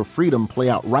struggle for freedom play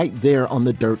out right there on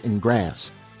the dirt and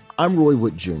grass. I'm Roy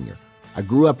Wood Jr. I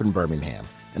grew up in Birmingham,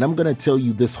 and I'm going to tell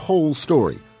you this whole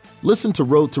story. Listen to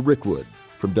Road to Rickwood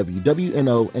from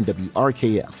WWNO and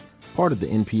WRKF, part of the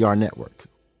NPR network.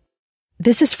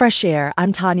 This is Fresh Air.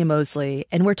 I'm Tanya Mosley,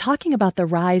 and we're talking about the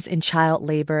rise in child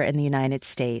labor in the United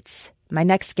States. My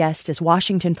next guest is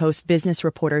Washington Post business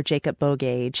reporter Jacob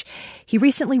Bogage. He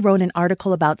recently wrote an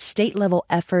article about state-level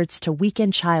efforts to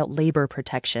weaken child labor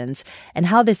protections and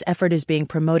how this effort is being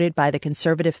promoted by the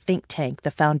conservative think tank, the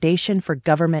Foundation for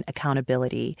Government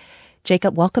Accountability.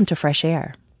 Jacob, welcome to Fresh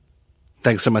Air.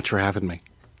 Thanks so much for having me.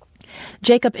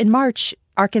 Jacob, in March,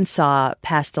 Arkansas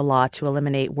passed a law to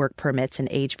eliminate work permits and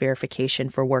age verification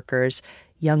for workers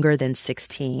younger than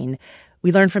 16.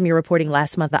 We learned from your reporting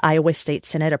last month the Iowa State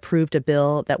Senate approved a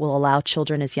bill that will allow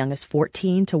children as young as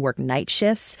 14 to work night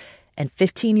shifts and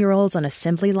 15-year-olds on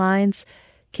assembly lines.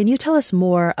 Can you tell us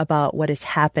more about what is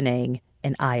happening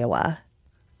in Iowa?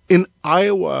 In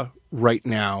Iowa right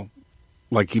now,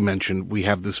 like you mentioned, we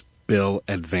have this bill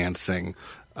advancing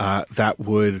that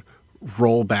would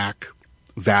roll back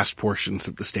vast portions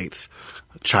of the state's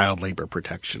child labor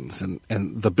protections. And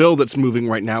the bill that's moving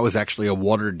right now is actually a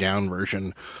watered-down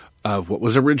version of what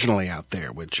was originally out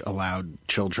there, which allowed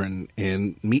children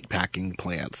in meatpacking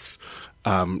plants,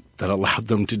 that allowed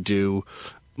them to do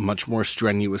much more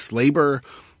strenuous labor,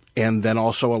 and then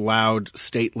also allowed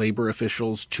state labor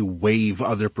officials to waive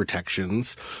other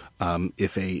protections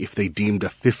if they deemed a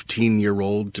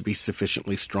 15-year-old to be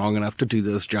sufficiently strong enough to do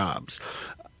those jobs.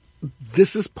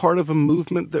 This is part of a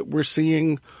movement that we're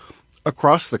seeing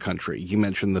across the country. You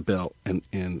mentioned the bill.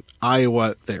 In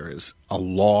Iowa, there is a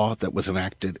law that was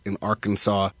enacted in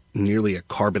Arkansas. Nearly a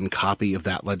carbon copy of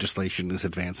that legislation is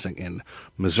advancing in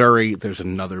Missouri. There's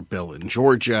another bill in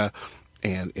Georgia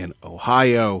and in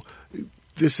Ohio.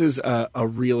 This is a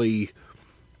really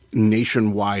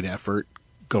nationwide effort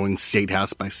going state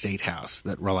house by state house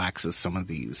that relaxes some of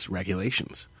these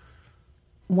regulations.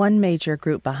 One major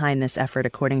group behind this effort,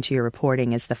 according to your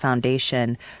reporting, is the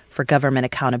Foundation for Government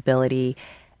Accountability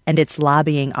and its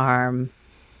lobbying arm,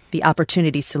 the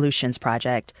Opportunity Solutions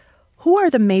Project. Who are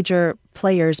the major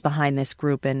players behind this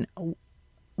group, and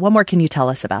what more can you tell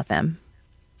us about them?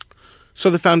 So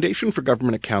the Foundation for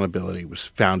Government Accountability was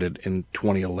founded in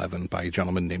 2011 by a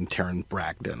gentleman named Taryn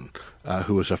Bragdon,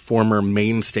 who was a former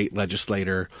Maine state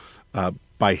legislator.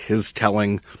 By his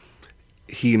telling,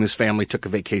 he and his family took a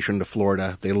vacation to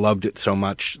Florida. They loved it so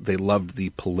much. They loved the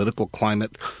political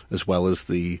climate as well as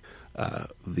the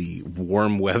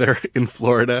warm weather in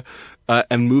Florida,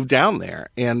 and moved down there.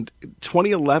 And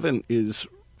 2011 is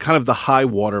kind of the high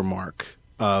water mark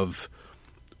of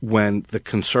when the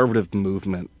conservative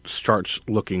movement starts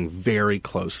looking very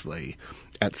closely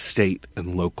at state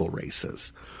and local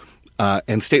races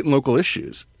and state and local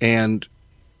issues. And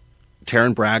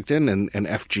Taryn Bragdon and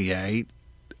FGA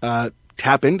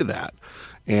tap into that.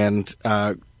 And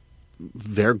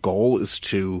their goal is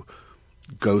to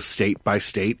go state by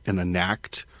state and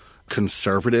enact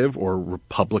conservative or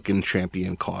Republican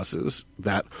champion causes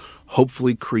that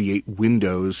hopefully create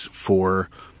windows for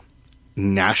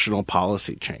national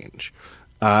policy change.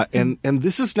 And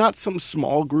this is not some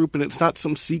small group, and it's not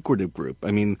some secretive group.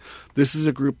 I mean, this is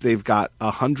a group, they've got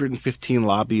 115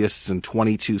 lobbyists in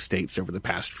 22 states over the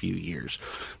past few years.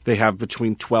 They have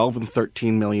between $12 and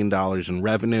 $13 million in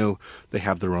revenue. They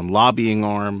have their own lobbying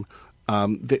arm.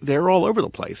 They're all over the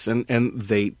place, and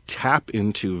they tap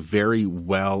into very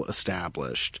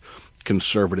well-established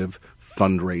conservative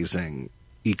fundraising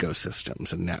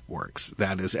ecosystems and networks.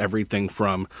 That is everything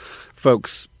from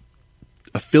folks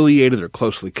affiliated or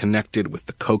closely connected with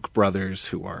the Koch brothers,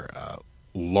 who are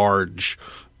large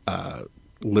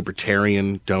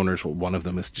libertarian donors. Well, one of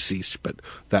them is deceased, but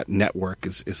that network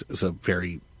is a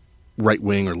very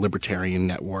right-wing or libertarian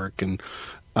network. And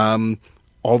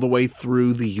all the way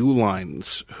through the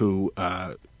Uihleins, who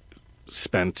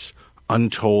spent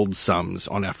untold sums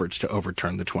on efforts to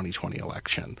overturn the 2020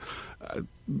 election.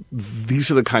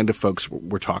 These are the kind of folks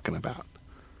we're talking about.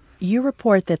 You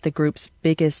report that the group's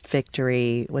biggest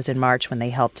victory was in March when they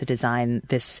helped to design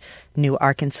this new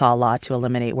Arkansas law to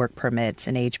eliminate work permits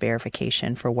and age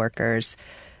verification for workers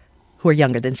who are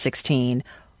younger than 16.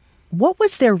 What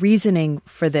was their reasoning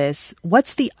for this?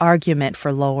 What's the argument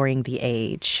for lowering the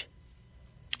age?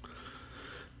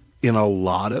 In a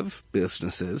lot of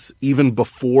businesses, even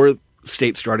before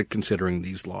states started considering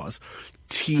these laws,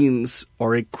 teens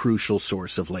are a crucial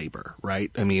source of labor, right?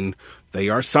 I mean, they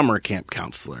are summer camp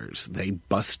counselors. They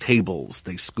bus tables.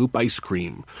 They scoop ice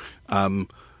cream.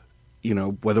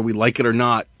 Whether we like it or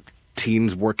not,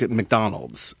 teens work at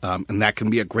McDonald's. And that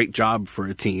can be a great job for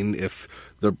a teen if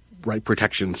the right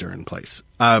protections are in place.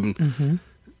 When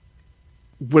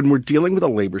we're dealing with a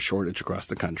labor shortage across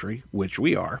the country, which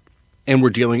we are, and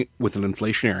we're dealing with an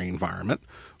inflationary environment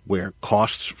where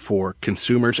costs for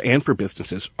consumers and for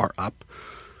businesses are up,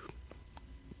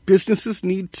 businesses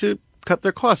need to cut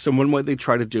their costs. And one way they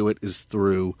try to do it is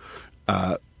through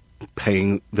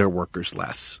paying their workers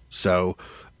less. So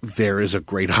there is a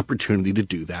great opportunity to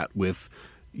do that with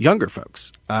younger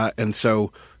folks. And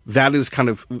so that is kind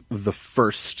of the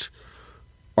first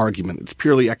argument. It's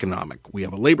purely economic. We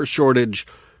have a labor shortage.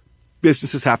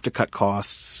 Businesses have to cut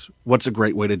costs. What's a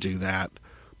great way to do that?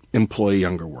 Employ a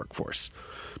younger workforce.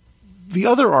 The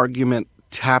other argument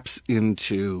taps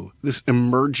into this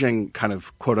emerging kind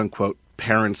of quote-unquote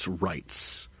parents'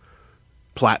 rights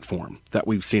platform that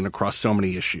we've seen across so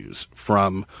many issues,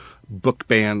 from book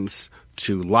bans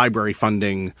to library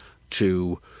funding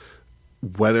to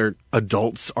whether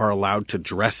adults are allowed to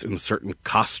dress in certain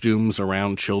costumes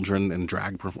around children and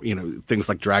things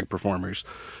like drag performers.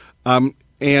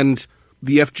 And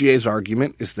the FGA's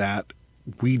argument is that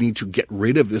we need to get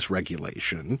rid of this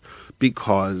regulation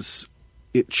because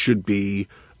it should be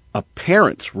a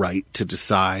parent's right to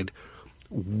decide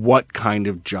what kind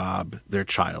of job their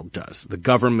child does. The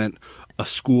government, a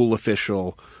school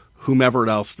official, whomever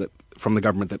else that from the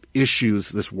government that issues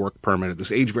this work permit or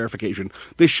this age verification,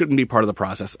 they shouldn't be part of the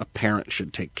process. A parent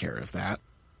should take care of that.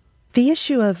 The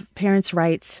issue of parents'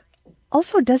 rights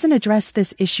also doesn't address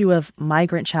this issue of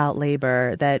migrant child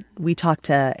labor that we talked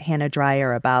to Hannah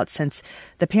Dreier about, since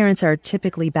the parents are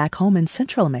typically back home in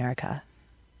Central America.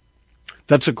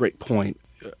 That's a great point.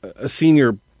 A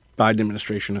senior Biden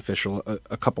administration official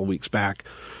a couple weeks back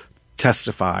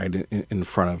testified in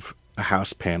front of a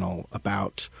House panel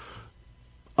about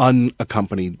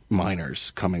unaccompanied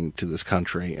minors coming to this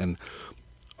country, and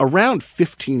around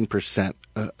 15%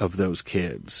 of those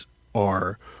kids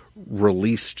are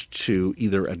released to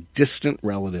either a distant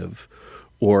relative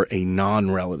or a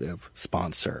non-relative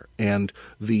sponsor. And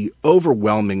the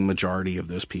overwhelming majority of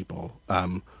those people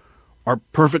are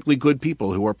perfectly good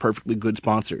people who are perfectly good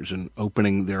sponsors and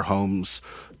opening their homes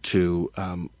to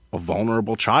a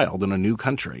vulnerable child in a new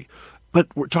country. But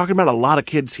we're talking about a lot of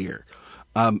kids here.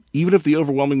 Even if the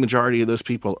overwhelming majority of those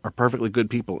people are perfectly good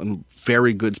people and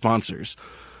very good sponsors,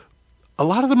 a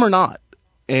lot of them are not.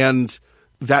 And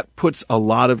that puts a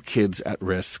lot of kids at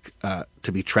risk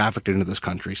to be trafficked into this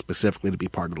country, specifically to be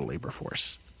part of the labor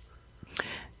force.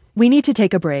 We need to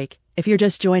take a break. If you're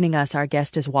just joining us, our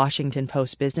guest is Washington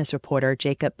Post business reporter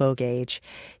Jacob Bogage.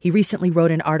 He recently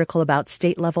wrote an article about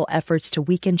state-level efforts to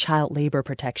weaken child labor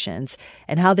protections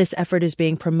and how this effort is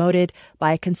being promoted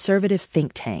by a conservative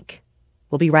think tank.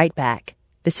 We'll be right back.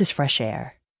 This is Fresh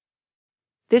Air.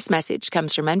 This message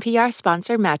comes from NPR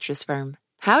sponsor Mattress Firm.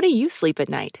 How do you sleep at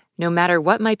night? No matter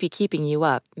what might be keeping you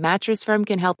up, Mattress Firm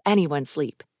can help anyone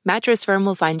sleep. Mattress Firm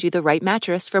will find you the right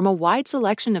mattress from a wide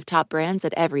selection of top brands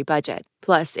at every budget.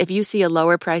 Plus, if you see a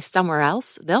lower price somewhere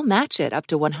else, they'll match it up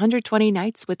to 120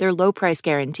 nights with their low price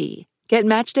guarantee. Get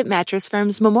matched at Mattress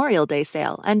Firm's Memorial Day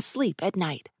sale and sleep at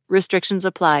night. Restrictions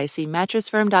apply. See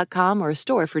mattressfirm.com or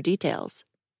store for details.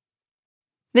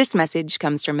 This message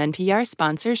comes from NPR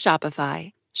sponsor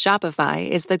Shopify. Shopify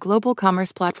is the global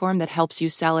commerce platform that helps you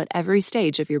sell at every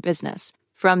stage of your business.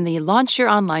 From the launch your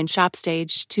online shop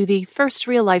stage to the first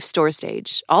real-life store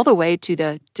stage, all the way to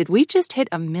the did we just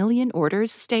hit 1 million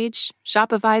orders stage,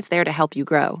 Shopify's there to help you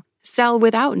grow. Sell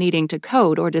without needing to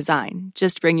code or design.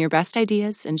 Just bring your best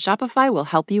ideas and Shopify will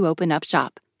help you open up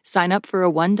shop. Sign up for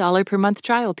a $1 per month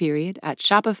trial period at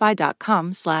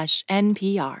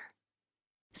shopify.com/NPR.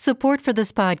 Support for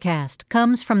this podcast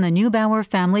comes from the Neubauer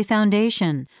Family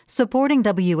Foundation, supporting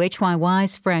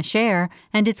WHYY's Fresh Air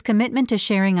and its commitment to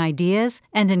sharing ideas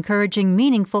and encouraging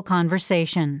meaningful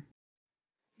conversation.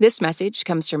 This message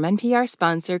comes from NPR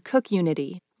sponsor Cook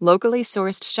Unity, locally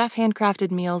sourced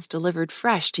chef-handcrafted meals delivered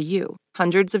fresh to you.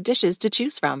 Hundreds of dishes to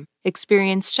choose from.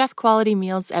 Experience chef-quality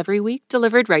meals every week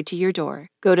delivered right to your door.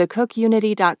 Go to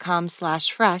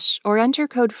cookunity.com/fresh or enter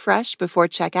code FRESH before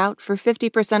checkout for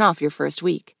 50% off your first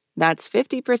week. That's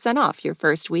 50% off your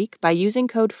first week by using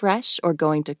code FRESH or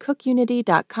going to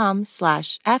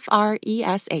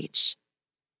cookunity.com/FRESH.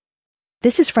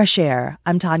 This is Fresh Air.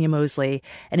 I'm Tanya Mosley.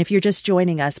 And if you're just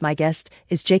joining us, my guest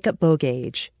is Jacob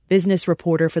Bogage, business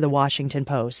reporter for The Washington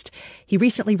Post. He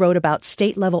recently wrote about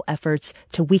state-level efforts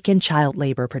to weaken child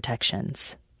labor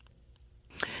protections.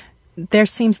 There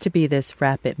seems to be this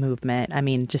rapid movement,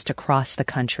 just across the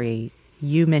country.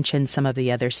 You mentioned some of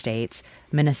the other states,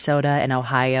 Minnesota and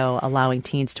Ohio, allowing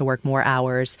teens to work more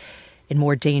hours in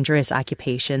more dangerous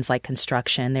occupations like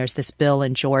construction. There's this bill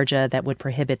in Georgia that would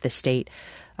prohibit the state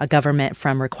government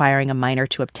from requiring a minor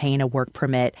to obtain a work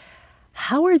permit.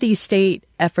 How are these state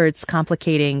efforts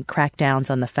complicating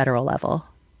crackdowns on the federal level?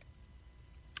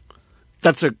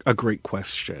 That's a great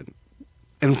question.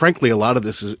 And frankly, a lot of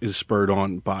this is spurred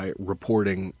on by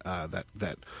reporting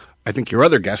that I think your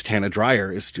other guest, Hannah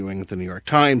Dreier, is doing at the New York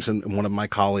Times, and one of my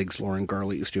colleagues, Lauren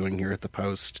Gurley, is doing here at the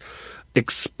Post,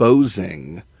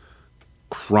 exposing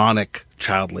chronic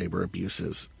child labor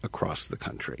abuses across the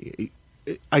country.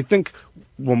 I think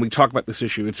when we talk about this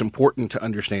issue, it's important to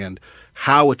understand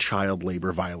how a child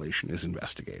labor violation is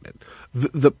investigated.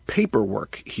 The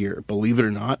paperwork here, believe it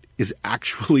or not, is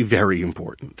actually very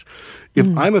important. If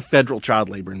I'm a federal child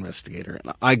labor investigator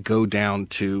and I go down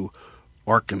to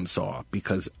Arkansas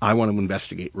because I want to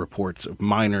investigate reports of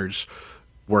minors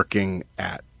working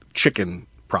at chicken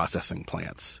processing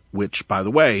plants, which, by the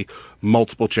way,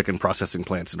 multiple chicken processing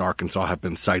plants in Arkansas have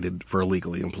been cited for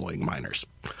illegally employing minors.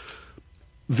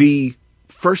 The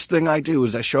first thing I do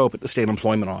is I show up at the state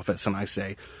employment office and I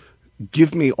say,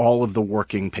 give me all of the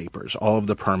working papers, all of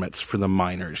the permits for the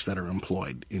miners that are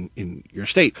employed in your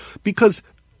state, because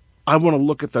I want to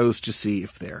look at those to see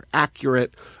if they're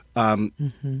accurate. I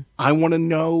want to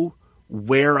know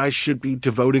where I should be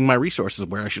devoting my resources,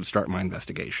 where I should start my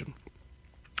investigation.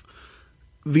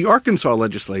 The Arkansas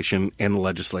legislation and the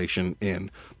legislation in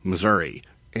Missouri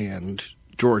and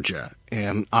Georgia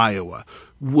and Iowa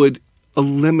would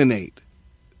eliminate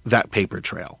that paper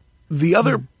trail. The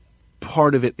other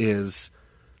part of it is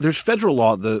there's federal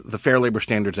law, the Fair Labor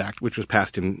Standards Act, which was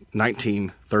passed in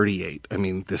 1938. I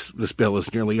mean, this bill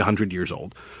is nearly 100 years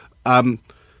old.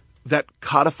 That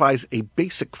codifies a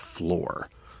basic floor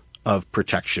of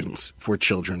protections for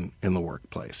children in the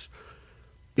workplace.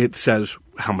 It says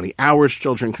how many hours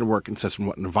children can work. It says in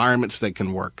what environments they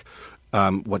can work,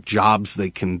 what jobs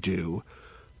they can do.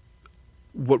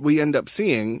 What we end up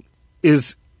seeing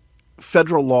is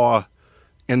federal law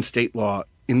and state law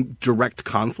in direct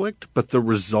conflict, but the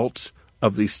results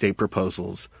of these state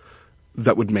proposals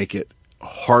that would make it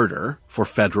harder for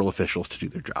federal officials to do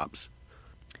their jobs.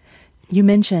 You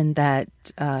mentioned that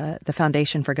the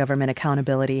Foundation for Government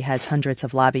Accountability has hundreds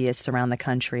of lobbyists around the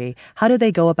country. How do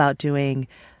they go about doing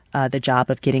the job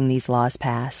of getting these laws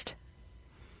passed?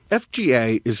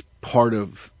 FGA is part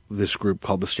of this group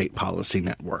called the State Policy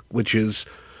Network, which is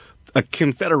a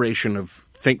confederation of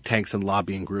think tanks and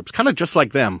lobbying groups, kind of just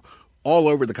like them, all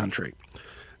over the country.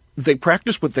 They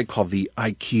practice what they call the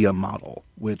IKEA model,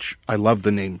 which I love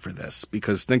the name for this,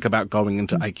 because think about going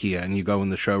into IKEA and you go in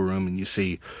the showroom and you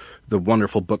see the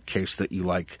wonderful bookcase that you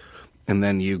like, and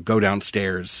then you go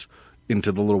downstairs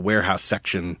into the little warehouse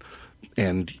section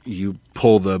and you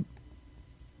pull the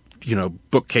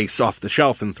bookcase off the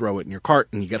shelf and throw it in your cart,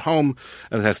 and you get home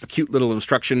and it has the cute little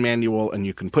instruction manual and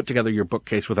you can put together your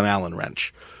bookcase with an Allen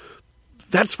wrench.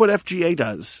 That's what FGA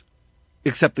does.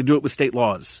 Except they do it with state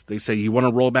laws. They say, you want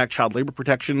to roll back child labor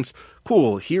protections?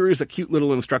 Cool. Here is a cute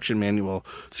little instruction manual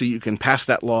so you can pass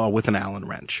that law with an Allen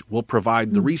wrench. We'll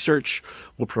provide the research.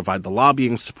 We'll provide the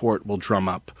lobbying support. We'll drum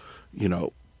up,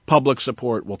 public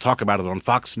support. We'll talk about it on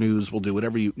Fox News. We'll do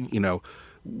whatever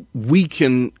we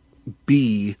can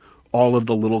be all of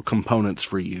the little components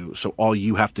for you. So all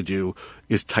you have to do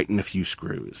is tighten a few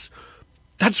screws.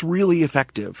 That's really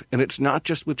effective. And it's not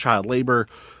just with child labor.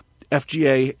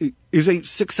 FGA is a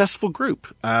successful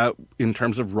group in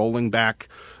terms of rolling back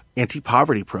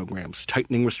anti-poverty programs,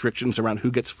 tightening restrictions around who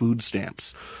gets food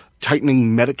stamps,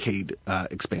 tightening Medicaid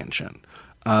expansion.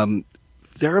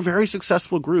 They're a very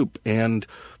successful group, and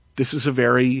this is a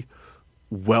very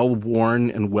well-worn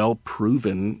and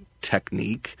well-proven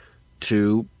technique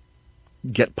to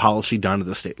get policy done at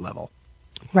the state level.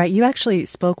 Right. You actually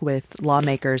spoke with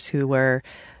lawmakers who were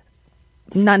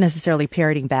not necessarily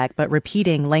parroting back, but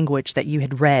repeating language that you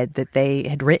had read that they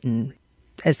had written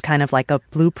as kind of like a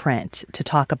blueprint to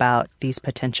talk about these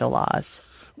potential laws.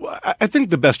 Well, I think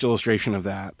the best illustration of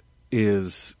that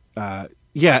is,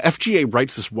 FGA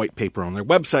writes this white paper on their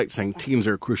website saying teens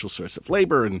are a crucial source of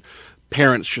labor and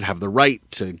parents should have the right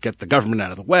to get the government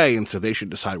out of the way, and so they should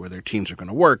decide where their teens are going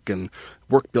to work, and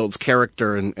work builds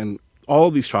character, and all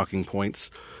of these talking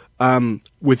points.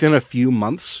 Within a few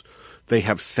months, they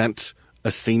have sent a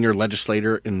senior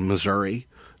legislator in Missouri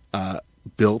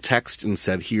bill text and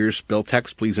said, here's bill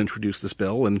text, please introduce this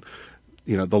bill. And,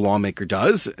 the lawmaker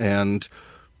does. And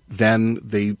then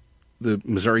the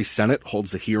Missouri Senate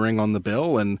holds a hearing on the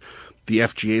bill, and the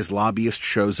FGA's lobbyist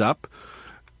shows up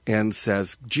and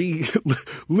says,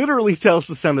 literally tells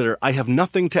the senator, I have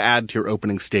nothing to add to your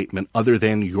opening statement other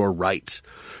than you're right.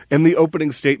 And the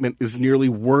opening statement is nearly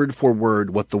word for word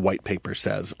what the white paper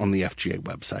says on the FGA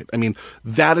website. I mean,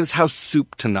 that is how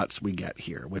soup to nuts we get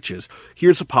here, which is,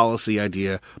 here's a policy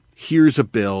idea, here's a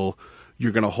bill,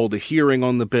 you're going to hold a hearing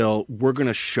on the bill, we're going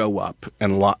to show up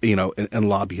and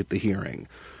lobby at the hearing.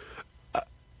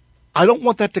 I don't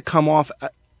want that to come off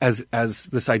as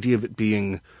this idea of it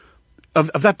being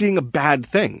of that being a bad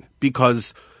thing,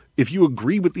 because if you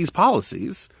agree with these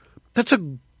policies,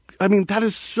 that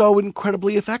is so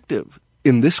incredibly effective.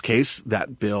 In this case,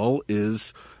 that bill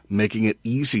is making it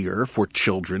easier for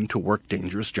children to work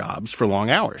dangerous jobs for long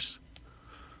hours.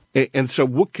 And so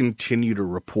we'll continue to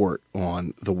report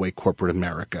on the way corporate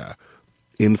America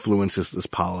influences this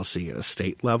policy at a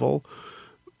state level.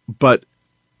 But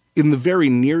in the very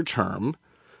near term,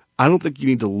 I don't think you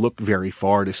need to look very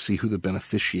far to see who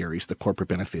the corporate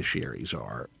beneficiaries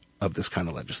are of this kind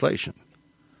of legislation.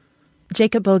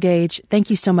 Jacob Bogage, thank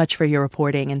you so much for your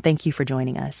reporting, and thank you for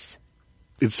joining us.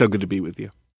 It's so good to be with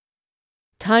you.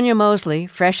 Tanya Mosley,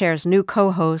 Fresh Air's new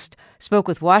co-host, spoke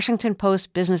with Washington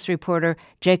Post business reporter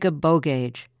Jacob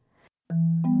Bogage.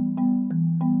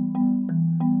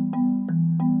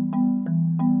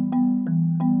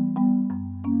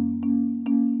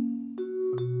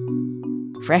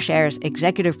 Fresh Air's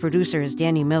executive producer is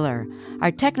Danny Miller.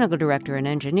 Our technical director and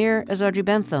engineer is Audrey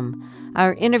Bentham.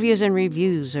 Our interviews and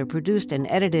reviews are produced and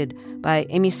edited by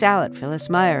Amy Salet,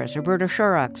 Phyllis Myers, Roberta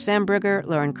Shorrock, Sam Brigger,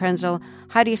 Lauren Krenzel,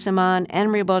 Heidi Saman,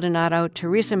 Anne-Marie Baldonado,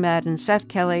 Teresa Madden, Seth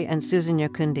Kelly, and Susan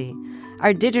Yakundi.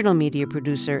 Our digital media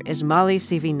producer is Molly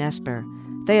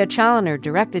Seavey-Nesper. Thea Challoner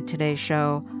directed today's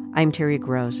show. I'm Terry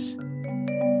Gross.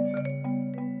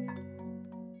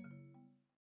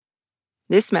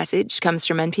 This message comes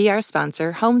from NPR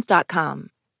sponsor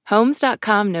Homes.com.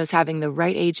 Homes.com knows having the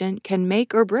right agent can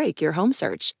make or break your home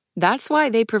search. That's why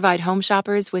they provide home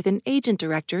shoppers with an agent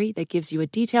directory that gives you a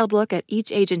detailed look at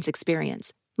each agent's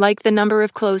experience, like the number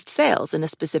of closed sales in a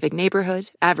specific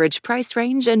neighborhood, average price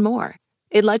range, and more.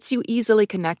 It lets you easily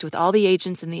connect with all the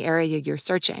agents in the area you're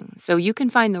searching, so you can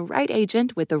find the right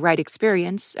agent with the right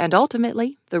experience and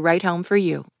ultimately the right home for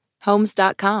you.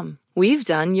 Homes.com. We've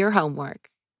done your homework.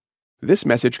 This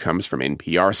message comes from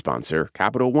NPR sponsor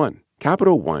Capital One.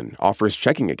 Capital One offers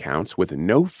checking accounts with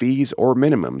no fees or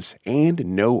minimums and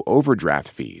no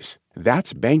overdraft fees.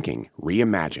 That's banking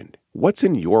reimagined. What's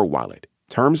in your wallet?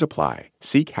 Terms apply.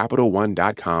 See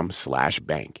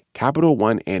CapitalOne.com/bank. Capital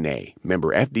One N.A.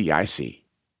 Member FDIC.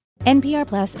 NPR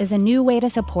Plus is a new way to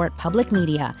support public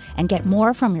media and get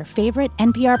more from your favorite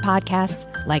NPR podcasts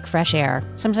like Fresh Air.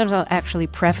 Sometimes I'll actually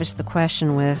preface the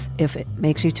question with, if it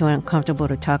makes you too uncomfortable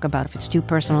to talk about, if it's too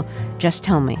personal, just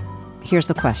tell me. Here's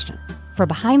the question. For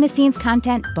behind-the-scenes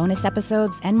content, bonus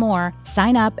episodes, and more,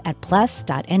 sign up at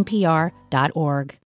plus.npr.org.